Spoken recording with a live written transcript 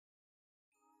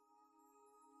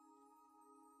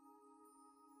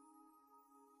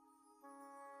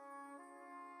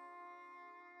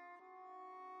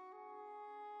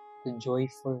The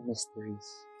joyful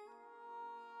mysteries.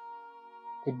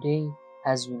 Today,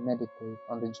 as we meditate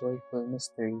on the joyful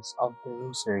mysteries of the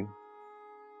Rosary,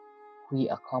 we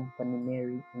accompany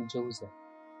Mary and Joseph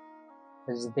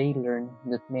as they learn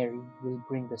that Mary will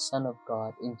bring the Son of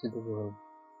God into the world,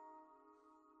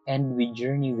 and we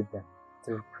journey with them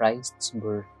through Christ's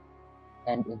birth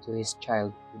and into his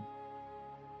childhood.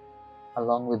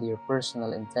 Along with your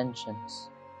personal intentions,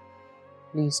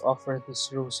 please offer this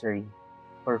Rosary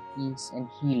for peace and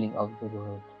healing of the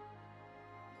world.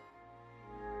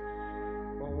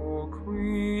 O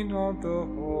Queen of the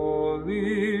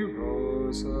Holy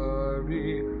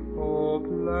Rosary, O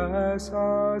bless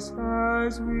us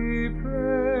as we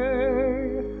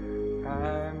pray,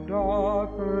 and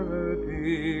offer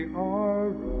thee our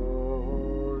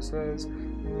roses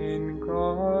in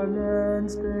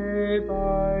garlands day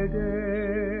by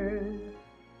day.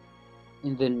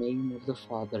 In the name of the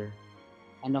Father,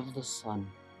 and of the Son,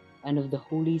 and of the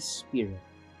Holy Spirit.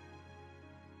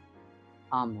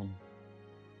 Amen.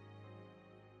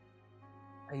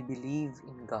 I believe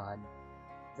in God,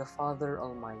 the Father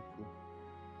Almighty,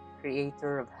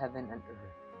 Creator of heaven and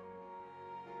earth.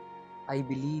 I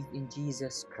believe in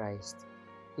Jesus Christ,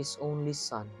 His only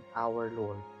Son, our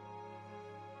Lord,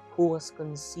 who was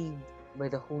conceived by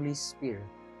the Holy Spirit,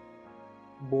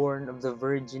 born of the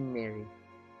Virgin Mary,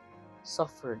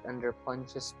 suffered under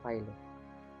Pontius Pilate,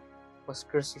 was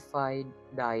crucified,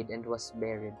 died, and was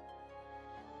buried.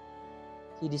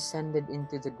 He descended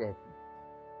into the dead,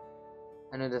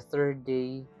 and on the third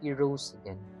day he rose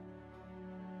again.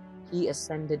 He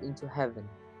ascended into heaven,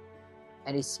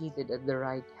 and is seated at the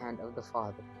right hand of the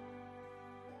Father.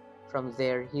 From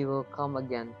there he will come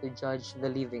again to judge the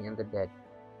living and the dead.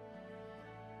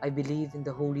 I believe in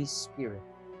the Holy Spirit,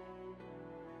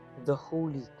 the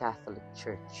Holy Catholic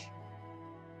Church,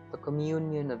 the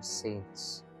communion of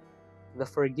saints, the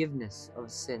forgiveness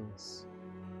of sins,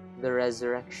 the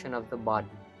resurrection of the body,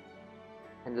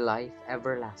 and life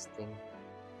everlasting.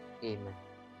 Amen.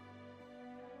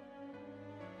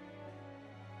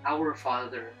 Our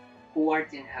Father, who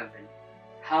art in heaven,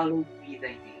 hallowed be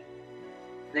thy name.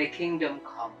 Thy kingdom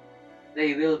come,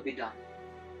 thy will be done,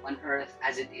 on earth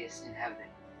as it is in heaven.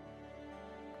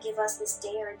 Give us this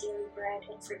day our daily bread,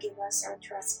 and forgive us our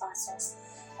trespasses,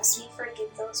 as we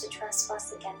forgive those who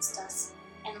trespass against us.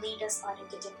 And lead us not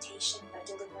into temptation, but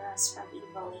deliver us from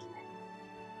evil. Amen.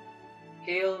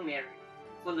 Hail Mary,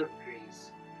 full of grace,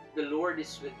 the Lord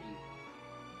is with you.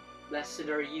 Blessed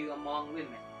are you among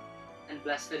women, and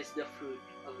blessed is the fruit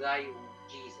of thy womb,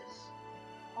 Jesus.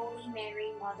 Holy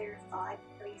Mary, Mother of God,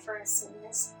 pray for us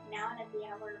sinners, now and at the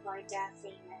hour of our death.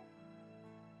 Amen.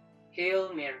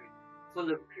 Hail Mary, full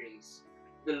of grace,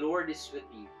 the Lord is with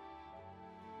you.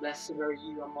 Blessed are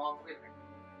you among women,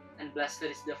 and blessed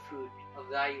is the fruit of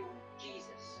thy womb,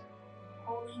 Jesus.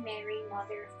 Holy Mary,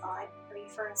 Mother of God, pray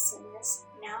for us sinners,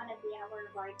 now and at the hour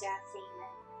of our death. Amen.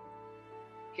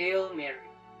 Hail Mary,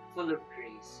 full of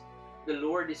grace, the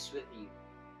Lord is with you.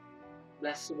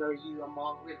 Blessed are you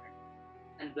among women,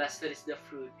 and blessed is the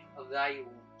fruit of thy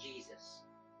womb, Jesus.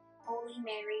 Holy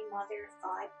Mary, Mother of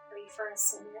God, pray for us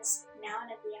sinners, now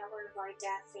and at the hour of our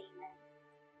death. Amen.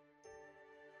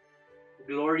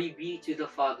 Glory be to the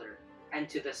Father, and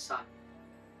to the Son,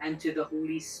 and to the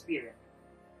Holy Spirit.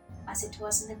 As it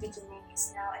was in the beginning,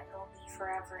 is now, and will be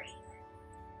forever. Amen.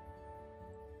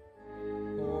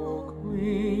 O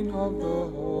Queen of the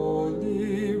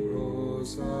Holy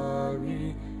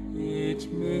Rosary, each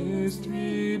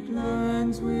mystery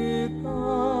blends with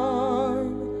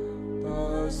thine,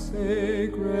 the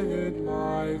sacred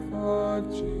life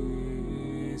of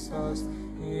Jesus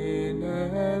in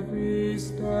every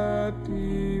step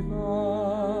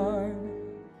divine.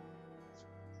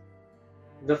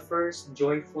 The first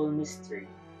joyful mystery,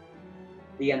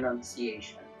 the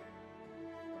Annunciation.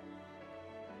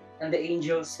 And the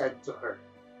angel said to her,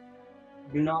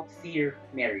 Do not fear,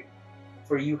 Mary,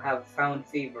 for you have found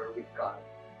favor with God.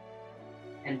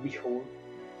 And behold,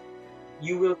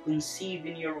 you will conceive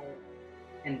in your womb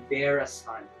and bear a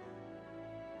son,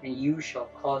 and you shall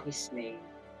call his name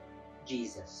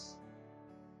Jesus.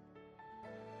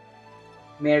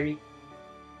 Mary,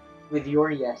 with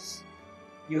your yes,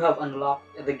 you have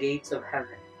unlocked the gates of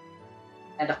heaven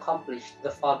and accomplished the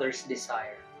Father's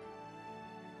desire.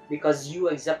 Because you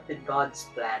accepted God's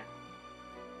plan,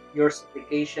 your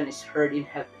supplication is heard in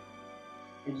heaven,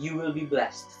 and you will be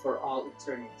blessed for all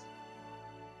eternity.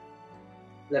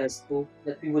 Let us hope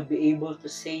that we would be able to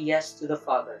say yes to the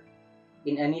Father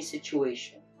in any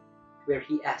situation where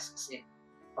He asks it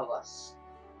of us.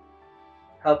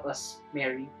 Help us,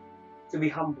 Mary, to be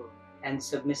humble and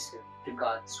submissive to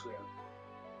God's will.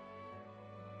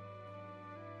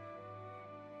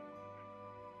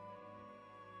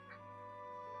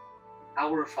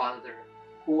 Our Father,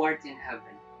 who art in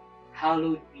heaven,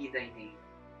 hallowed be thy name.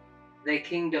 Thy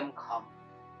kingdom come,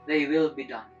 thy will be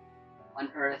done, on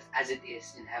earth as it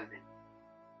is in heaven.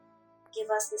 Give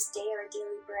us this day our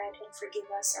daily bread, and forgive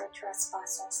us our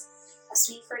trespasses, as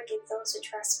we forgive those who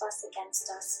trespass against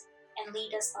us. And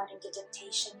lead us not into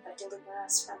temptation, but deliver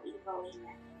us from evil.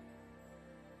 Amen.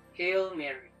 Hail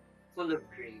Mary, full of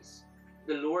grace,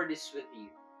 the Lord is with you.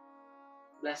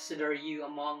 Blessed are you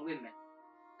among women,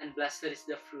 and blessed is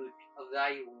the fruit of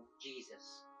thy womb,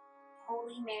 Jesus.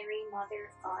 Holy Mary, Mother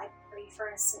of God, pray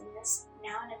for us sinners,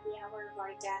 now and at the hour of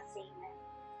our death. Amen.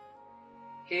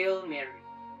 Hail Mary,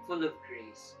 full of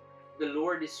grace, the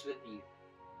Lord is with you.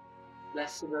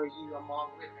 Blessed are you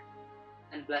among women,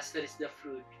 and blessed is the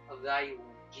fruit of thy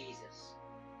womb, Jesus.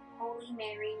 Holy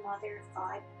Mary, Mother of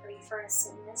God, pray for us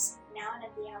sinners, now and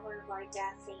at the hour of our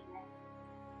death. Amen.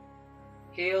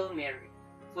 Hail Mary,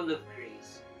 full of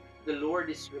grace, the Lord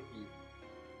is with you.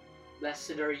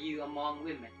 Blessed are you among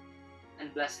women,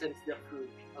 and blessed is the fruit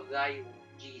of thy womb,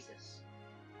 Jesus.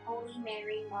 Holy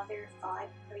Mary, Mother of God,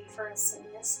 pray for us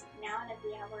sinners, now and at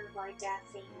the hour of our death.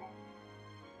 Amen.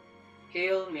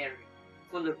 Hail Mary,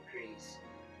 full of grace,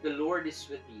 the Lord is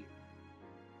with you.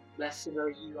 Blessed are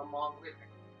you among women,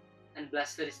 and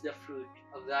blessed is the fruit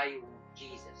of thy womb,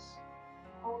 Jesus.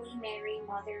 Holy Mary,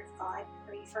 Mother of God,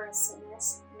 pray for us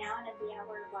sinners, now and at the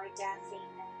hour of our death.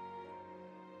 Amen.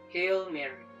 Hail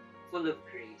Mary, full of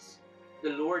grace, the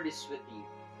Lord is with you.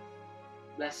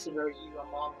 Blessed are you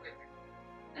among women,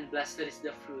 and blessed is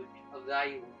the fruit of thy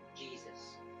womb,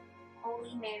 Jesus.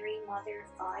 Holy Mary, Mother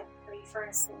of God, pray for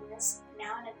us sinners,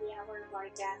 now and at the hour of our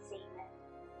death. Amen.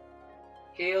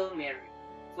 Hail Mary,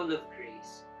 full of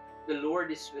grace, the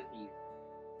Lord is with you.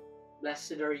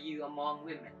 Blessed are you among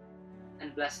women,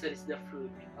 and blessed is the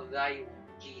fruit of thy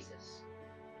womb, Jesus.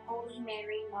 Holy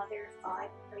Mary, Mother of God,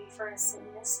 pray for us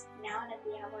sinners, now and at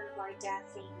the hour of our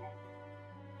death. Amen.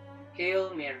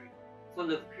 Hail Mary,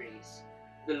 full of grace,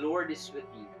 the Lord is with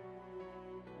you.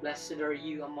 Blessed are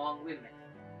you among women,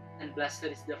 and blessed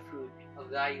is the fruit of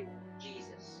thy womb,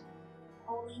 Jesus.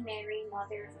 Holy Mary,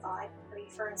 Mother of God, pray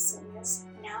for us sinners,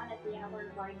 now and at the hour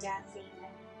of our death.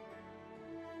 Amen.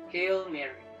 Hail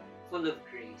Mary, full of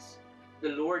grace, the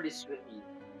Lord is with you.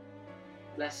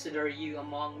 Blessed are you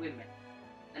among women,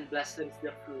 and blessed is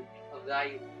the fruit of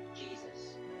thy womb,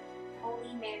 Jesus.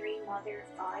 Holy Mary, Mother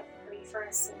of God, pray for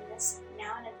us sinners,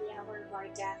 now and at the hour of our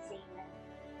death. Amen.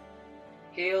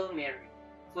 Hail Mary,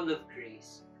 full of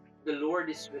grace, the Lord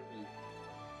is with you.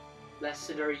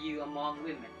 Blessed are you among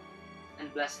women,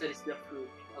 and blessed is the fruit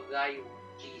of thy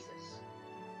womb, Jesus.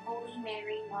 Holy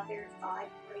Mary, Mother of God,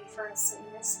 pray for us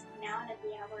sinners, now and at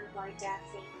the hour of our death.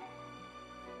 Amen.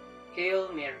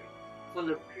 Hail Mary,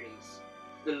 full of grace,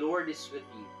 the Lord is with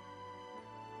you.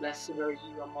 Blessed are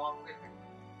you among women,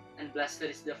 and blessed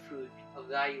is the fruit of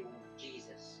thy womb,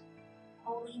 Jesus.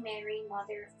 Holy Mary,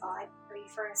 Mother of God, pray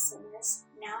for us sinners,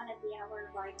 now and at the hour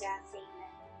of our death. Amen.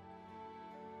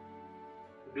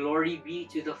 Glory be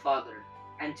to the Father,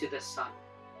 and to the Son,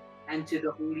 and to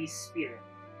the Holy Spirit.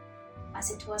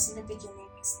 As it was in the beginning,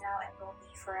 is now, and will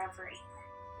be forever. Amen.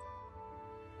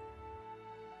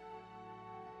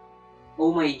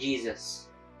 O my Jesus,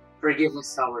 forgive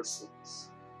us our sins,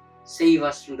 save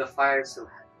us from the fires of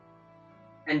hell,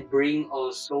 and bring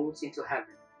all souls into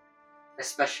heaven,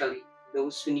 especially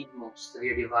those who need most of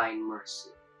your divine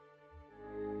mercy.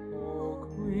 O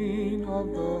Queen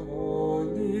of the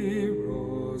Holy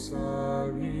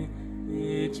Rosary,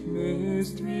 each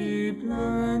mystery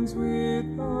blends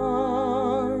with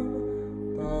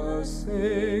thine, the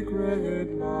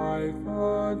sacred life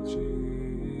of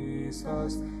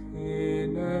Jesus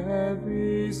in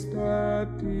every step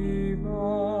divine.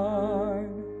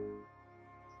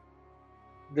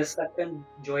 The second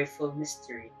joyful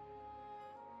mystery,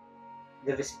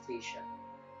 the Visitation.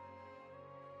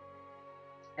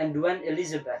 And when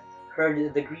Elizabeth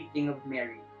heard the greeting of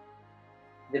Mary,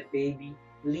 the baby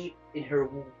leaped in her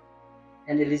womb,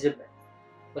 and Elizabeth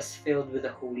was filled with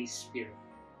the Holy Spirit.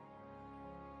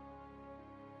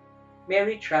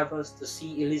 Mary travels to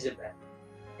see Elizabeth,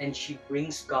 and she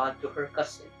brings God to her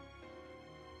cousin.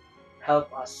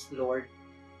 Help us, Lord,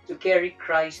 to carry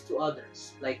Christ to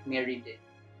others like Mary did.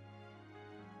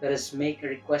 Let us make a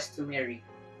request to Mary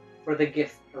for the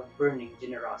gift of burning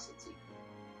generosity.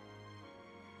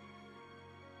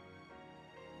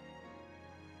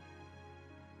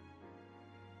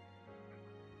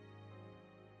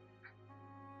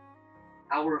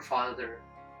 Our Father,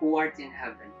 who art in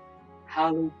heaven,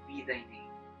 hallowed be thy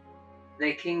name.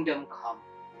 Thy kingdom come,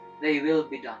 thy will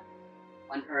be done,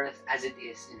 on earth as it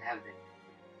is in heaven.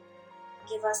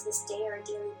 Give us this day our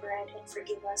daily bread, and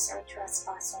forgive us our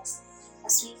trespasses,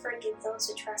 as we forgive those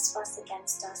who trespass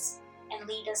against us. And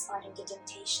lead us not into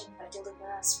temptation, but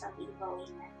deliver us from evil.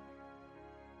 Amen.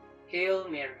 Hail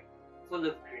Mary, full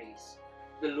of grace,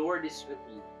 the Lord is with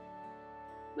you.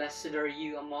 Blessed are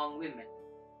you among women,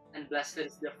 and blessed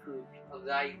is the fruit of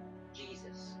thy womb,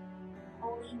 Jesus.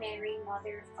 Holy Mary,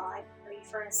 Mother of God, pray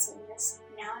for us sinners,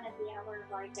 now and at the hour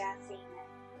of our death. Amen.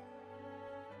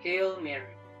 Hail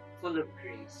Mary, full of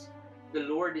grace, the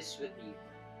Lord is with you.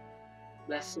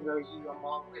 Blessed are you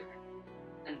among women,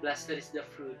 and blessed is the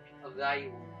fruit of thy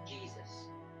womb, Jesus.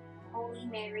 Holy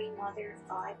Mary, Mother of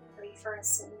God, pray for us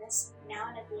sinners, now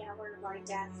and at the hour of our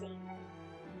death. Amen.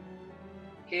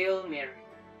 Hail Mary,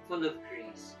 full of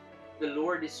grace, the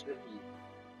Lord is with you.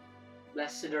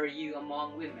 Blessed are you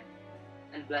among women,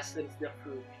 and blessed is the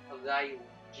fruit of thy womb,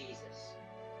 Jesus.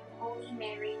 Holy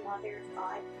Mary, Mother of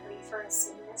God, pray for us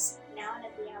sinners, now and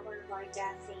at the hour of our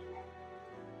death. Amen.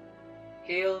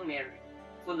 Hail Mary,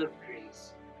 full of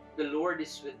grace, the Lord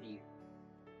is with you.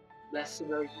 Blessed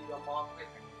are you among women,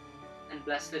 and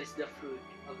blessed is the fruit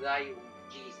of thy womb,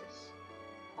 Jesus.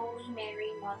 Holy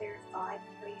Mary, Mother of God,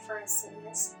 pray for us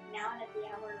sinners, now and at the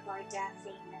hour of our death.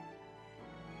 Amen.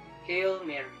 Hail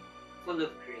Mary, full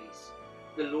of grace,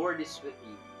 the Lord is with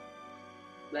you.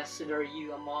 Blessed are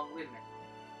you among women,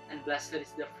 and blessed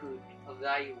is the fruit of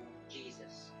thy womb,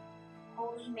 Jesus.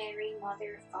 Holy Mary,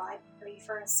 Mother of God, pray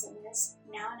for us sinners,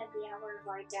 now and at the hour of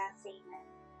our death. Amen.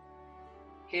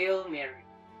 Hail Mary,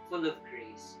 full of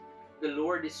grace, the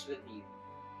Lord is with you.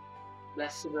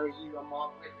 Blessed are you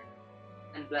among women,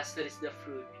 and blessed is the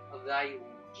fruit of thy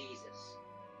womb, Jesus.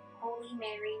 Holy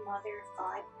Mary, Mother of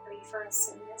God, pray for us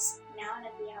sinners, now and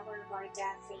at the hour of our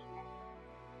death. Amen.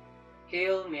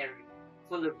 Hail Mary,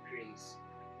 full of grace,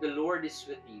 the Lord is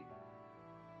with you.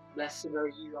 Blessed are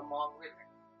you among women,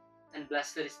 and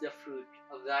blessed is the fruit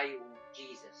of thy womb,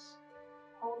 Jesus.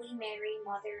 Holy Mary,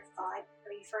 Mother of God,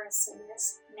 pray for us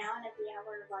sinners, now and at the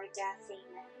hour of our death.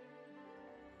 Amen.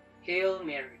 Hail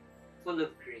Mary, full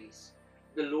of grace,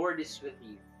 the Lord is with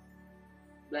you.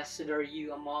 Blessed are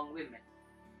you among women,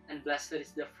 and blessed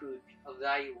is the fruit of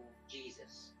thy womb,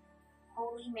 Jesus.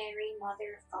 Holy Mary,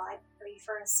 Mother of God, pray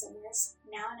for us sinners,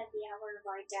 now and at the hour of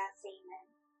our death. Amen.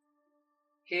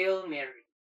 Hail Mary,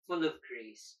 full of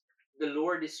grace, the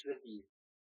Lord is with you.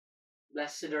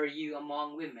 Blessed are you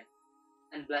among women,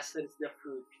 and blessed is the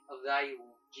fruit of thy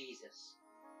womb, Jesus.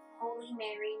 Holy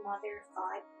Mary, Mother of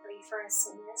God, pray for us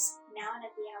sinners, now and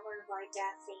at the hour of our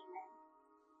death. Amen.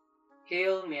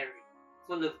 Hail Mary,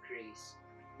 full of grace,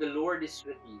 the Lord is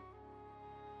with you.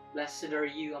 Blessed are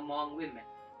you among women,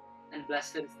 and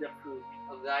blessed is the fruit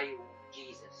of thy womb,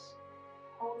 Jesus.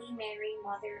 Holy Mary,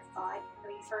 Mother of God,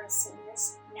 pray for us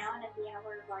sinners, now and at the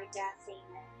hour of our death.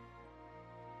 Amen.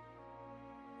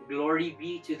 Glory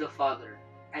be to the Father,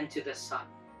 and to the Son,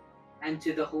 and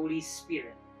to the Holy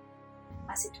Spirit,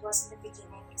 as it was in the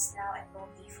beginning, is now, and will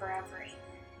be forever. Amen.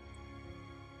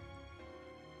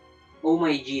 O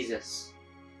my Jesus,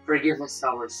 forgive us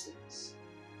our sins,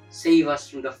 save us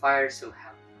from the fires of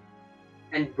hell,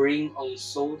 and bring all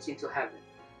souls into heaven,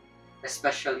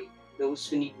 especially those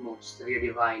who need most of your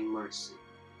divine mercy.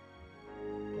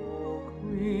 O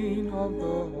Queen of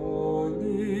the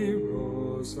Holy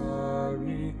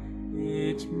Rosary,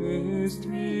 each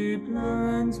mystery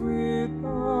blends with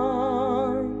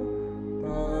thine,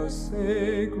 the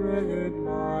sacred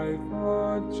life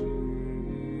of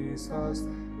Jesus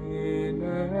in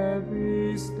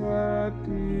every step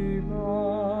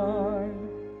divine.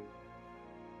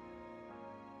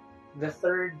 The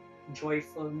third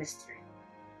joyful mystery,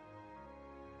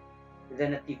 the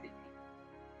Nativity.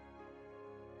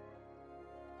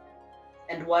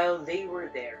 And while they were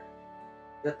there,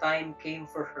 the time came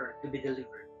for her to be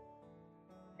delivered,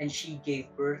 and she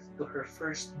gave birth to her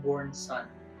firstborn son,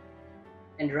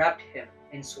 and wrapped him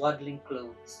in swaddling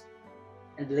clothes,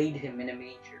 and laid him in a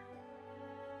manger,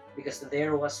 because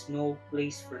there was no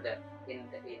place for them in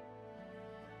the inn.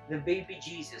 The baby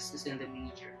Jesus is in the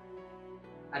manger,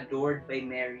 adored by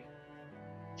Mary,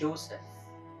 Joseph,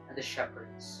 and the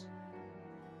shepherds.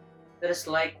 Let us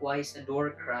likewise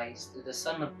adore Christ, the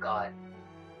Son of God,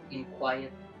 in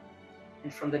quiet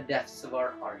and from the depths of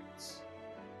our hearts.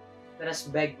 Let us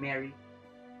beg Mary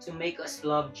to make us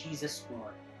love Jesus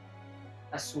more,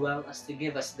 as well as to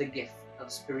give us the gift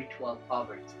of spiritual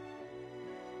poverty.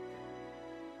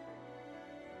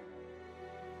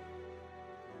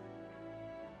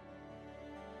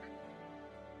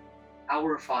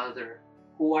 Our Father,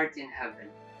 who art in heaven,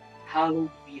 hallowed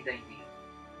be thy name.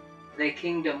 Thy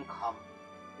kingdom come,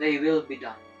 thy will be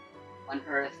done, on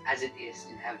earth as it is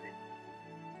in heaven.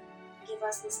 Give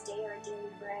us this day our daily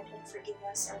bread, and forgive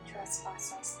us our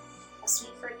trespasses, as as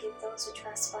we forgive those who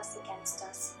trespass against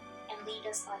us. And lead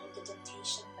us not into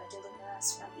temptation, but deliver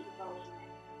us from evil. Amen.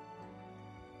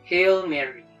 Hail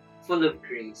Mary, full of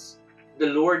grace, the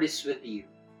Lord is with you.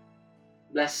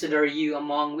 Blessed are you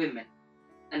among women,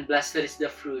 and blessed is the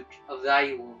fruit of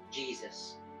thy womb,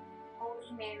 Jesus.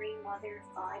 Holy Mary, Mother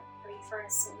of God, pray for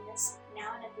us sinners,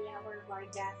 now and at the hour of our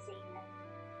death. Amen.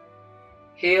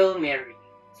 Hail Mary,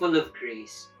 full of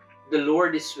grace, the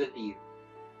Lord is with you.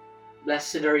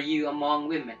 Blessed are you among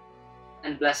women,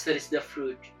 and blessed is the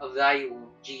fruit of thy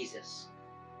womb, Jesus.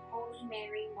 Holy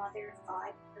Mary, Mother of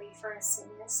God, pray for us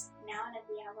sinners, now and at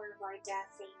the hour of our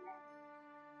death. Amen.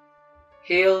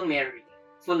 Hail Mary,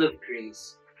 full of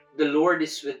grace, the Lord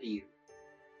is with you.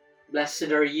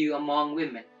 Blessed are you among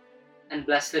women, and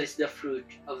blessed is the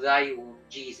fruit of thy womb,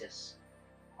 Jesus.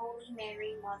 Holy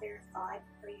Mary, Mother of God,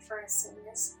 pray for us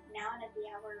sinners, now and at the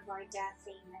hour of our death.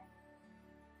 Amen.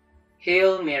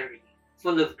 Hail Mary,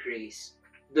 full of grace,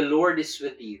 the Lord is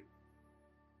with you.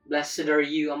 Blessed are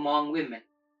you among women,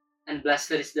 and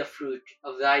blessed is the fruit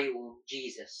of thy womb,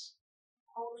 Jesus.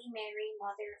 Holy Mary,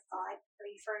 Mother of God,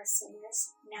 pray for us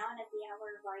sinners, now and at the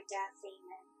hour of our death.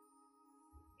 Amen.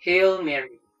 Hail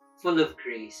Mary, full of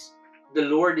grace, the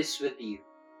Lord is with you.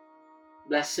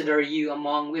 Blessed are you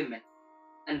among women,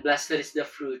 and blessed is the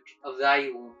fruit of thy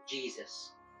womb,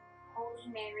 Jesus. Holy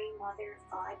Mary, Mother of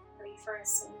God, pray for us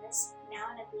sinners,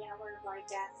 now and at the hour of our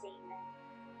death. Amen.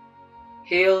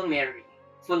 Hail Mary,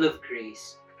 full of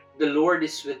grace, the Lord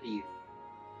is with you.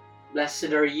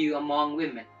 Blessed are you among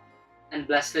women, and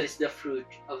blessed is the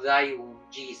fruit of thy womb,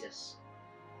 Jesus.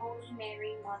 Holy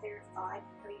Mary, Mother of God,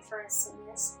 pray for us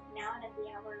sinners, now and at the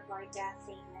hour of our death.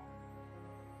 Amen.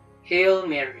 Hail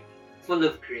Mary, full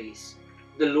of grace,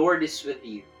 the Lord is with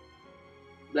you.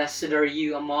 Blessed are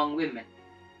you among women,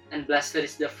 and blessed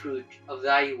is the fruit of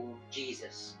thy womb,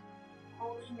 Jesus.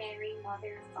 Holy Mary,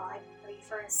 Mother of God, pray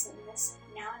for us sinners,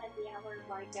 now and at the hour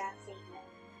of our death. Amen.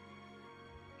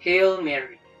 Hail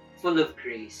Mary, full of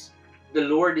grace, the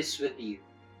Lord is with you.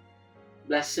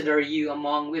 Blessed are you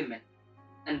among women,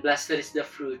 and blessed is the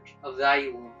fruit of thy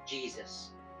womb,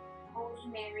 Jesus. Holy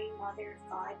Mary, Mother of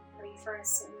God, pray for us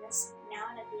sinners, now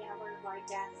and at the hour of our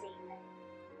death. Amen.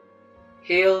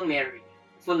 Hail Mary,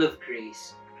 full of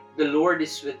grace, the Lord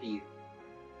is with you.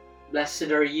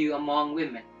 Blessed are you among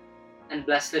women, and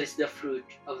blessed is the fruit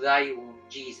of thy womb,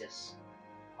 Jesus.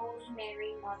 Holy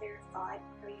Mary, Mother of God,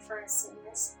 pray for us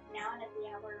sinners, now and at the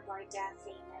hour of our death.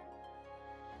 Amen.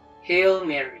 Hail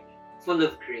Mary, full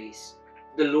of grace,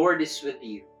 the Lord is with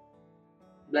you.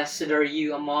 Blessed are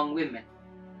you among women,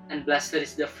 and blessed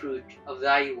is the fruit of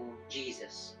thy womb,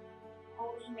 Jesus.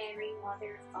 Holy Mary,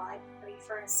 Mother of God, pray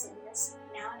for us sinners,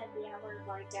 now and at the hour of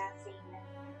our death. Amen.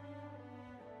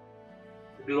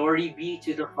 Glory be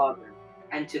to the Father,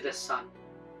 and to the Son,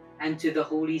 and to the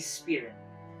Holy Spirit.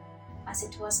 As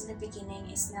it was in the beginning,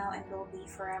 is now, and will be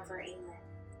forever. Amen.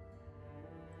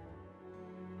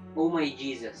 O my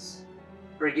Jesus,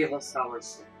 forgive us our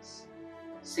sins,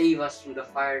 save us from the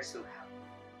fires of hell,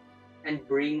 and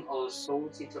bring all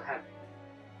souls into heaven,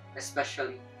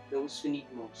 especially those who need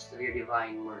most of your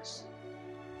divine mercy.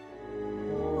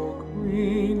 O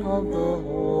Queen of the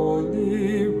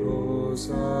Holy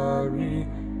Rosary,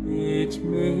 each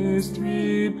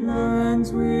mystery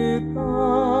blends with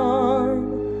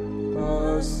thine,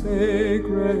 the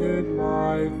sacred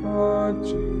life of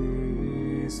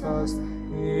Jesus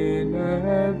in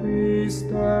every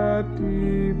step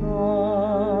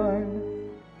divine.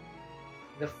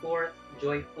 The fourth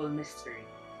joyful mystery,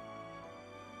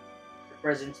 the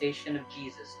presentation of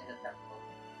Jesus in the temple.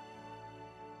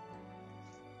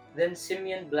 Then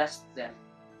Simeon blessed them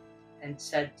and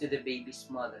said to the baby's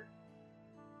mother,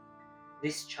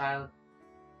 "This child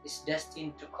is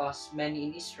destined to cause many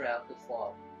in Israel to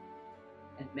fall,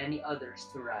 and many others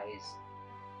to rise.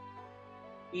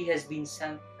 He has been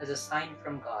sent as a sign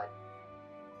from God,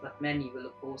 but many will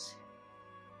oppose him.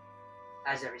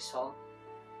 As a result,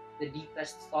 the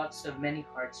deepest thoughts of many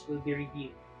hearts will be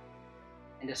revealed,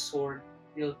 and the sword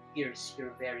will pierce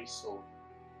your very soul."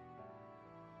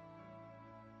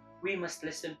 We must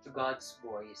listen to God's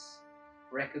voice,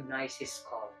 recognize His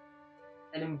call,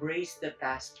 and embrace the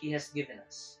task He has given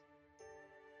us.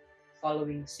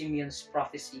 Following Simeon's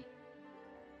prophecy,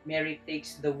 Mary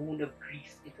takes the wound of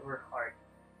grief into her heart,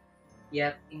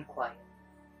 yet in quiet,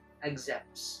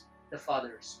 accepts the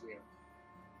Father's will.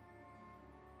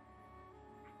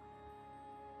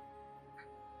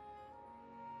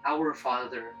 Our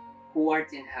Father, who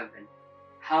art in heaven,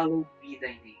 hallowed be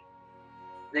thy name.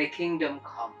 Thy kingdom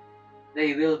come,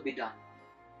 thy will be done,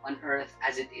 on earth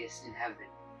as it is in heaven.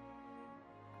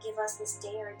 Give us this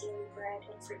day our daily bread,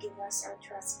 and forgive us our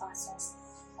trespasses,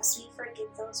 as we forgive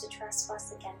those who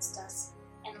trespass against us.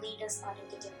 And lead us not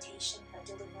into temptation, but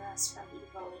deliver us from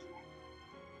evil. Amen.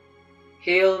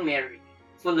 Hail Mary,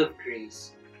 full of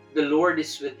grace, the Lord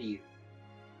is with you.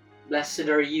 Blessed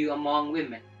are you among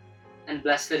women, and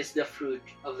blessed is the fruit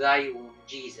of thy womb,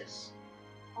 Jesus.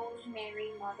 Holy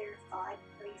Mary, Mother of God,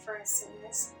 pray for us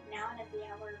sinners, now and at the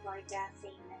hour of our death.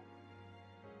 Amen.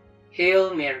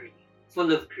 Hail Mary,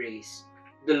 full of grace,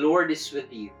 the Lord is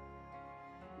with you.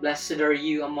 Blessed are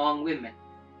you among women,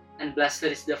 and blessed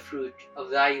is the fruit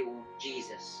of thy womb,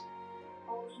 Jesus.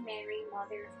 Holy Mary,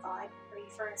 Mother of God, pray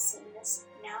for us sinners,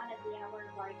 now and at the hour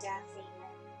of our death. Amen.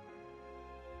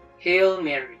 Hail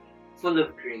Mary, full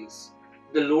of grace,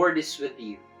 the Lord is with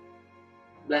you.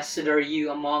 Blessed are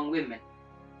you among women,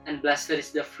 and blessed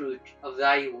is the fruit of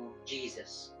thy womb,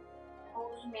 Jesus.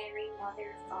 Holy Mary,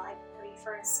 Mother of God, pray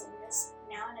for us sinners,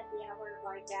 now and at the hour of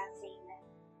our death. Amen.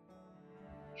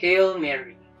 Hail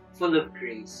Mary, full of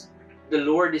grace, the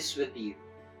Lord is with you.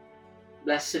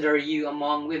 Blessed are you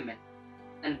among women,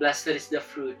 and blessed is the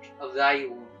fruit of thy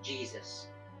womb, Jesus.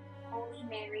 Holy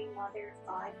Mary, Mother of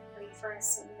God, pray for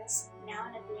us sinners, now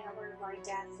and at the hour of our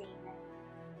death. Amen.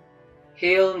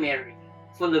 Hail Mary,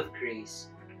 full of grace,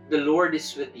 the Lord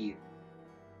is with you.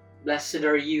 Blessed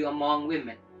are you among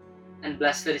women, and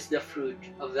blessed is the fruit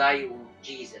of thy womb,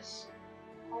 Jesus.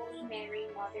 Holy Mary,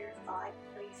 Mother of God,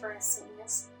 pray for us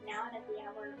sinners, now and at the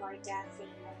hour of our death.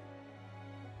 Amen.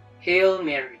 Hail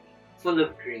Mary, full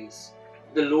of grace,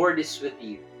 the Lord is with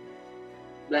you.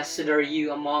 Blessed are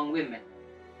you among women,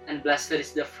 and blessed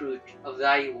is the fruit of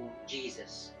thy womb,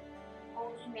 Jesus.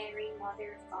 Holy Mary,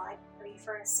 Mother of God, pray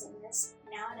for us sinners,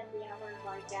 now and at the hour of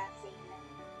our death. Amen.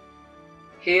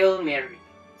 Hail Mary,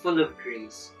 full of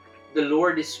grace, the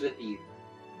Lord is with you.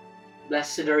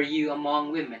 Blessed are you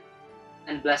among women,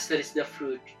 and blessed is the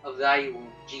fruit of thy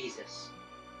womb, Jesus.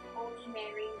 Holy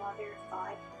Mary, Mother of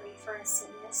God, pray for us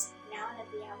sinners, now and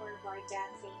at the hour of our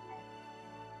death. Amen.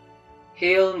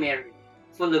 Hail Mary,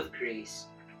 full of grace,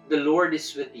 the Lord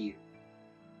is with you.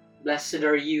 Blessed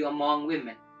are you among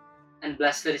women, and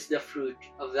blessed is the fruit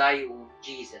of thy womb,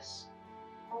 Jesus.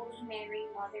 Holy Mary,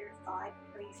 Mother of God,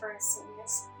 pray for us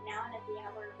sinners, now and at the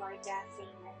hour of our death.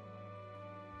 Amen.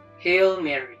 Hail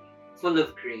Mary, full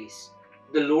of grace,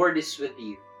 the Lord is with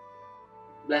you.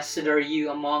 Blessed are you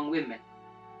among women,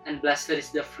 and blessed is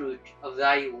the fruit of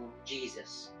thy womb,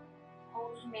 Jesus.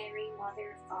 Holy Mary,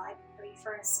 Mother of God, pray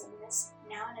for us sinners,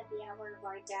 now and at the hour of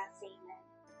our death. Amen.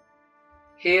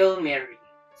 Hail Mary,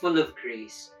 full of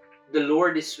grace, the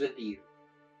Lord is with you.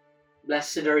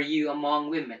 Blessed are you among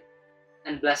women,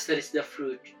 and blessed is the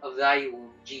fruit of thy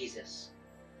womb, Jesus.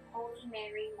 Holy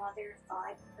Mary, Mother of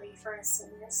God, pray for us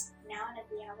sinners, now and at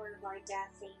the hour of our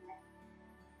death. Amen.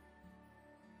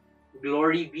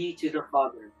 Glory be to the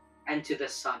Father, and to the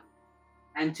Son,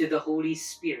 and to the Holy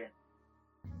Spirit.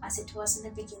 As it was in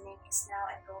the beginning, is now,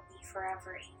 and will be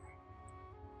forever. Amen.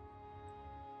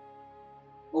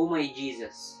 O my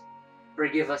Jesus,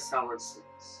 forgive us our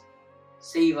sins,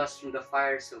 save us from the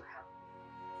fires of hell,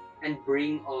 and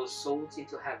bring all souls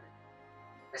into heaven,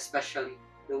 especially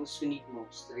those who need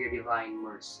most of your divine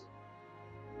mercy.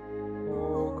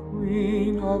 O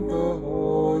Queen of the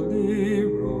Holy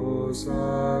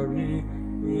Rosary,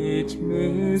 each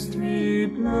mystery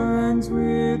blends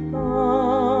with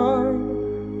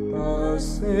thine, the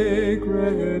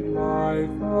sacred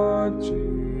life of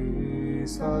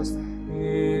Jesus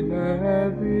in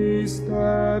every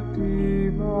step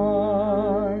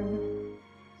divine.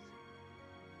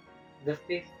 The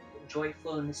fifth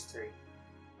joyful mystery,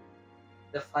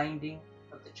 the finding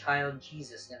of the child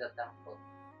Jesus in the temple.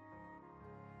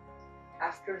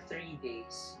 After 3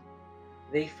 days,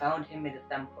 they found him in the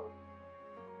temple,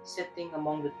 sitting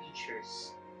among the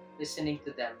teachers, listening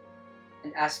to them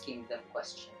and asking them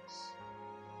questions.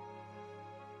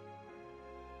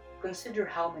 Consider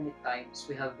how many times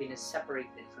we have been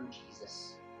separated from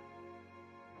Jesus,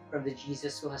 from the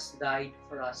Jesus who has died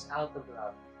for us out of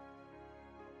love.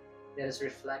 Let us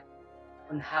reflect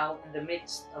on how, in the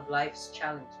midst of life's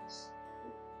challenges,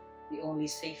 the only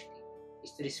safety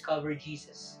is to discover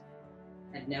Jesus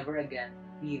and never again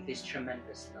leave His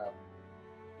tremendous love.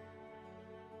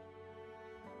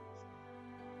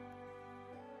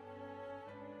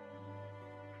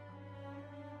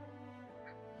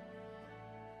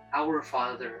 Our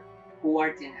Father, who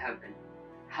art in heaven,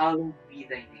 hallowed be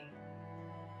thy name.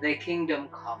 Thy kingdom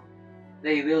come,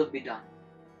 thy will be done,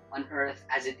 on earth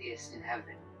as it is in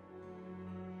heaven.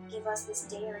 Give us this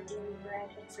day our daily bread,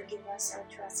 and forgive us our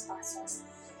trespasses,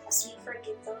 as we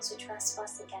forgive those who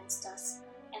trespass against us.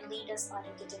 And lead us not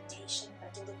into temptation,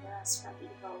 but deliver us from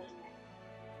evil. Amen.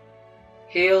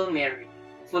 Hail Mary,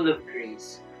 full of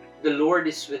grace, the Lord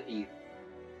is with you.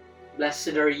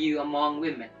 Blessed are you among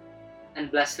women,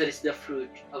 and blessed is the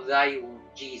fruit of thy womb,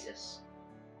 Jesus.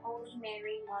 Holy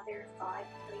Mary, Mother of God,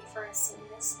 pray for us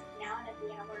sinners, now and at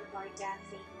the hour of our death.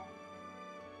 Amen.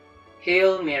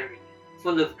 Hail Mary,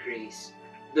 full of grace,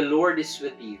 the Lord is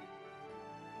with you.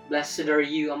 Blessed are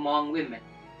you among women,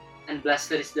 and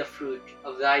blessed is the fruit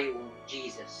of thy womb,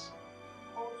 Jesus.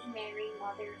 Holy Mary,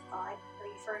 Mother of God,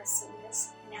 pray for us sinners,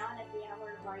 now and at the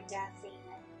hour of our death.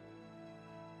 Amen.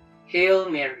 Hail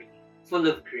Mary, full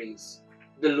of grace,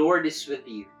 the Lord is with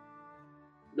you.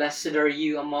 Blessed are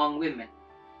you among women,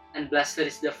 and blessed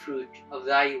is the fruit of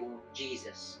thy womb,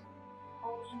 Jesus.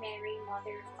 Holy Mary,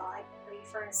 Mother of God, pray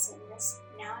for us sinners,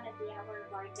 now and at the hour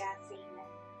of our death. Amen.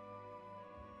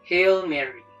 Hail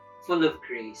Mary, full of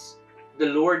grace, the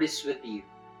Lord is with you.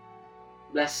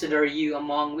 Blessed are you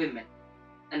among women,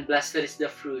 and blessed is the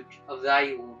fruit of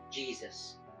thy womb,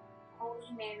 Jesus.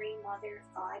 Holy Mary, Mother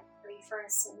of God, pray for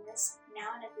us sinners, now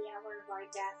and at the hour of our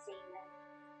death. Amen.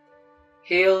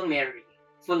 Hail Mary,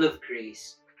 full of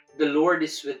grace, the Lord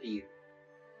is with you.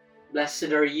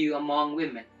 Blessed are you among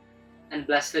women, and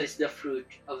blessed is the fruit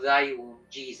of thy womb,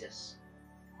 Jesus.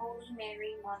 Holy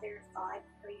Mary, Mother of God,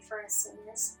 pray for us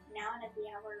sinners, now and at the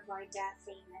hour of our death.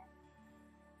 Amen.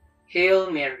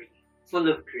 Hail Mary, full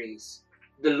of grace,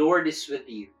 the Lord is with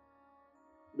you.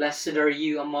 Blessed are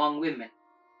you among women,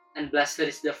 and blessed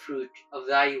is the fruit of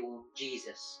thy womb,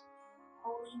 Jesus.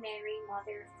 Holy Mary,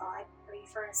 Mother of God, pray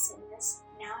for us sinners,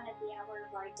 now and at the hour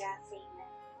of our death. Amen.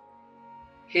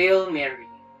 Hail Mary,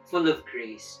 full of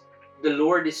grace, the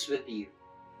Lord is with you.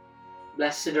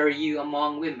 Blessed are you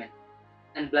among women,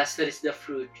 and blessed is the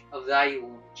fruit of thy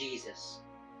womb, Jesus.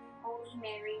 Holy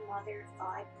Mary, Mother of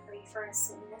God, pray for us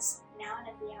sinners, now and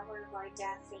at the hour of our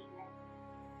death. Amen.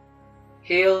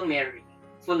 Hail Mary,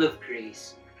 full of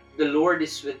grace, the Lord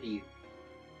is with you.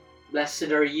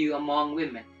 Blessed are you among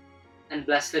women, and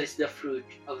blessed is the fruit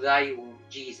of thy womb,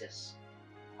 Jesus.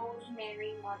 Holy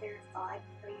Mary, Mother of God,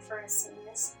 pray for us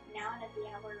sinners, now and at the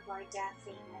hour of our death.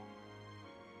 Amen.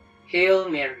 Hail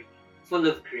Mary, full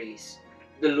of grace,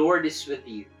 the Lord is with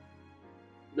you.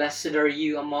 Blessed are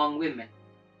you among women,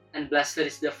 and blessed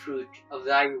is the fruit of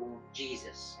thy womb,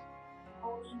 Jesus.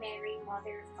 Holy Mary,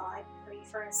 Mother of God, pray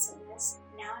for us sinners,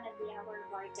 now and at the hour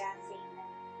of our death. Amen.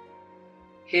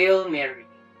 Hail Mary,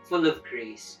 full of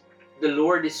grace, the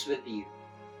Lord is with you.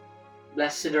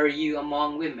 Blessed are you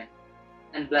among women,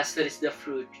 and blessed is the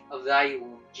fruit of thy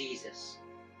womb, Jesus.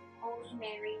 Holy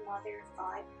Mary, Mother of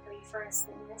God, pray for us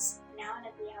sinners, now and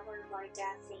at the hour of our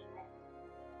death. Amen.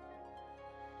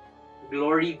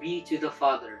 Glory be to the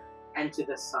Father, and to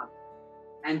the Son,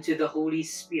 and to the Holy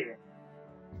Spirit,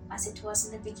 as it was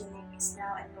in the beginning, is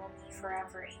now, and will be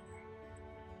forever. Amen.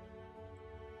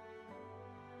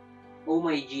 O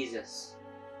my Jesus,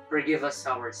 forgive us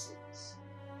our sins,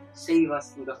 save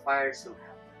us from the fires of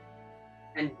hell,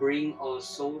 and bring all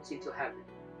souls into heaven,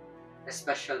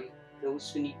 especially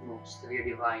those who need most of your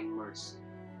divine mercy.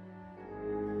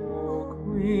 O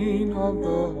Queen of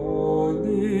the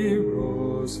Holy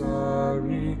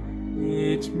Rosary,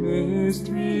 each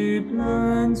mystery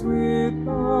blends with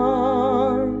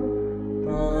thine,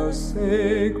 the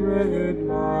sacred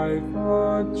life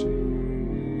of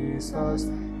Jesus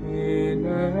in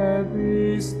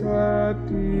every step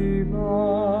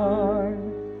divine.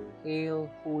 Hail,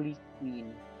 Holy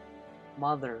Queen,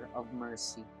 Mother of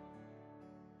Mercy.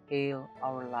 Hail,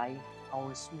 our life,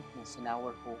 our sweetness, and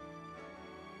our hope.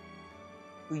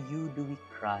 To you do we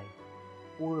cry,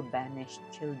 poor banished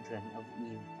children of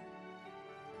Eve.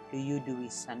 To you do we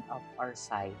send up our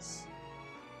sighs,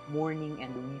 mourning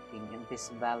and weeping in this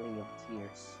valley of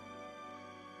tears.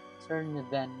 Turn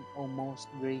then, O most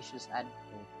gracious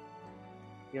Advocate,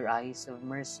 your eyes of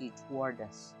mercy toward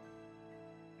us,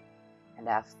 and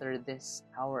after this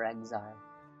our exile,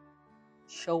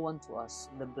 show unto us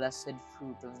the blessed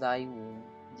fruit of thy womb,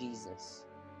 Jesus.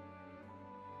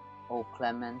 O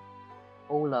clement,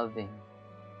 O loving,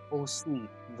 O sweet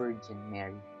Virgin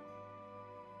Mary.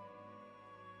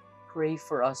 Pray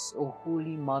for us, O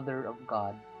Holy Mother of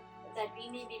God, that we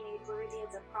may be made worthy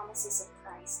of the promises of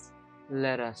Christ.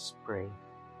 let us pray.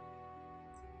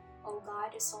 O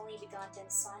God, whose only begotten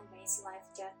Son, by his life,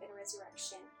 death, and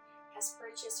resurrection, has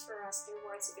purchased for us the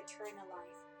rewards of eternal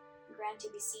life, grant, to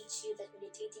beseech you, that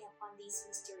meditating upon these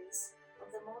mysteries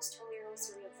of the most holy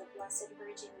Rosary of the Blessed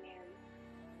Virgin Mary,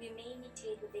 we may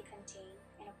imitate what they contain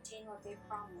and obtain what they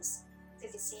promise,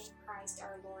 through the same Christ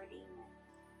our Lord. Amen.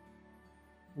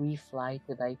 We fly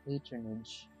to thy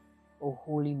patronage, O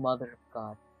Holy Mother of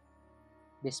God.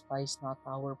 Despise not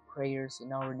our prayers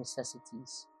and our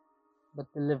necessities, but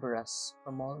deliver us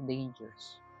from all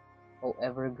dangers. O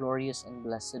ever glorious and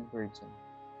blessed Virgin.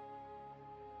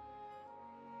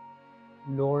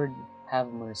 Lord, have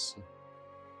mercy.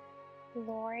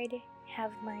 Lord,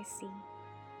 have mercy.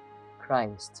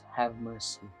 Christ, have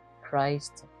mercy.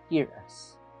 Christ, hear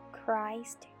us.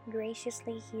 Christ,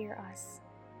 graciously hear us.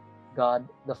 God,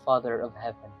 the Father of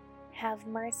heaven. Have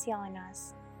mercy on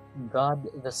us. God,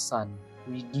 the Son,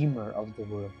 Redeemer of the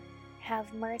world.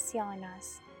 Have mercy on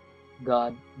us.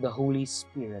 God, the Holy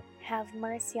Spirit. Have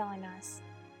mercy on us.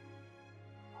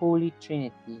 Holy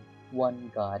Trinity,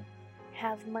 one God.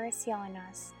 Have mercy on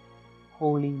us.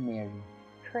 Holy Mary.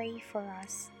 Pray for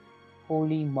us.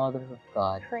 Holy Mother of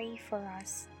God. Pray for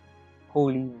us.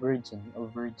 Holy Virgin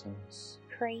of Virgins.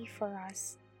 Pray for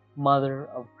us. Mother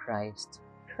of Christ.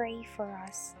 Pray for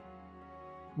us.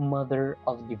 Mother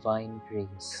of divine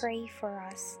grace. Pray for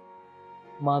us.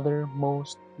 Mother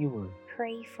most pure.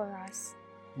 Pray for us.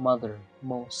 Mother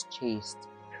most chaste.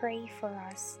 Pray for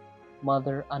us.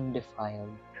 Mother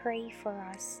undefiled. Pray for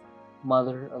us.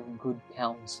 Mother of good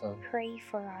counsel. Pray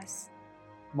for us.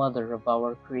 Mother of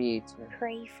our Creator.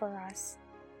 Pray for us.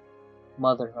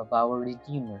 Mother of our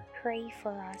Redeemer. Pray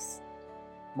for us.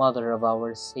 Mother of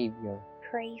our Savior.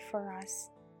 Pray for us.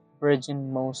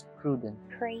 Virgin most prudent.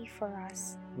 Pray for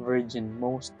us. Virgin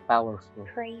most powerful.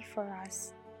 Pray for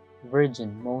us.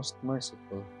 Virgin most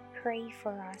merciful. Pray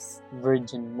for us.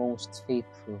 Virgin most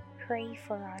faithful. Pray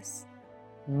for us.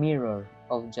 Mirror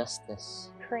of justice.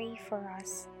 Pray for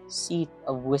us. Seat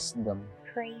of wisdom.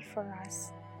 Pray for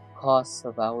us. Cause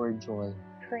of our joy.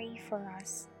 Pray for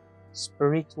us.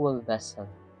 Spiritual vessel.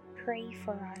 Pray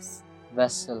for us.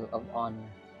 Vessel of honor.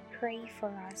 Pray for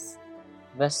us.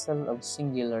 Vessel of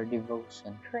singular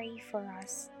devotion. Pray for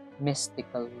us.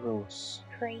 Mystical rose.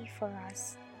 Pray for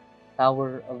us.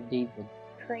 Tower of David.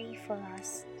 Pray for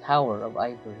us. Tower of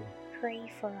ivory.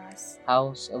 Pray for us.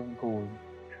 House of gold.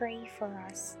 Pray for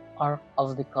us. Ark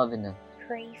of the covenant.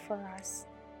 Pray for us.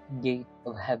 Gate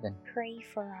of heaven. Pray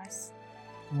for us.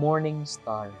 Morning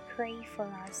star. Pray for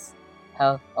us.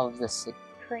 Health of the sick.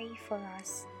 Pray for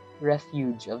us.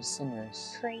 Refuge of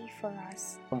sinners. Pray for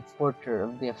us. Comforter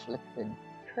of the afflicted.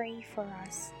 Pray for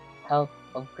us. Help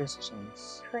of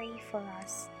Christians. Pray for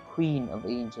us. Queen of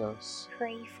angels.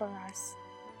 Pray for us.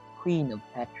 Queen of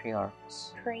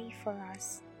patriarchs. Pray for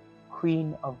us.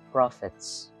 Queen of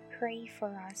prophets. Pray for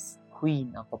us.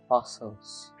 Queen of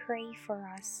apostles. Pray for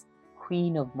us.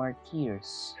 Queen of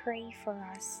martyrs. Pray for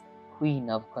us. Queen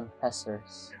of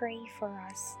confessors. Pray for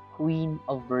us. Queen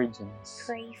of virgins.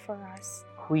 Pray for us.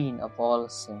 Queen of all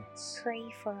saints. Pray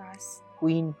for us.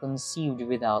 Queen conceived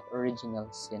without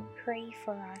original sin. Pray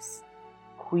for us.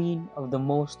 Queen of the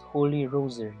most holy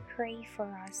Rosary. Pray for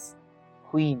us.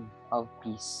 Queen of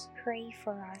peace. Pray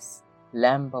for us.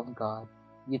 Lamb of God,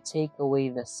 you take away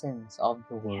the sins of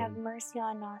the Have world. mercy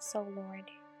on us, O Lord.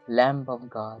 Lamb of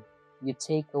God, you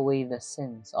take away the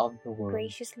sins of the world.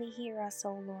 Graciously hear us,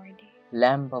 O Lord.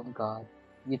 Lamb of God,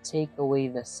 you take away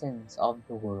the sins of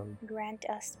the world. Grant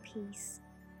us peace.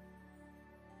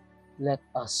 Let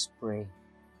us pray.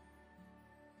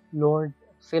 Lord,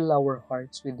 fill our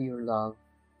hearts with your love,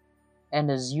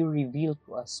 and as you reveal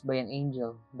to us by an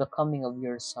angel the coming of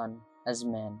your Son as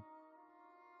man,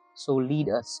 so lead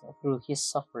us through his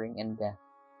suffering and death,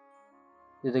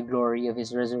 to the glory of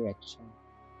his resurrection,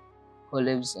 who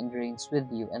lives and reigns with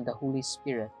you and the Holy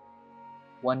Spirit,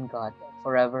 one God,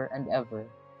 forever and ever.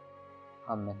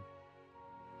 Amen.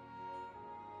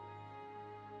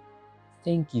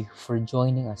 Thank you for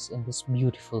joining us in this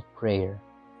beautiful prayer.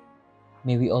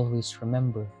 May we always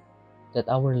remember that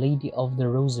Our Lady of the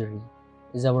Rosary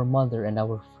is our mother and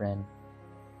our friend.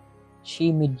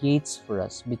 She mediates for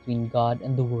us between God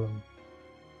and the world,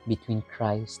 between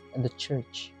Christ and the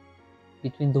Church,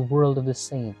 between the world of the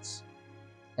saints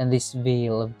and this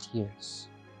vale of tears.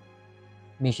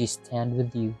 May she stand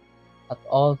with you at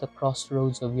all the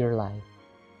crossroads of your life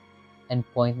and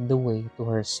point the way to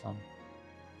her Son.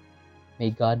 May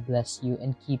God bless you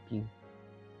and keep you,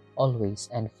 always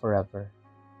and forever.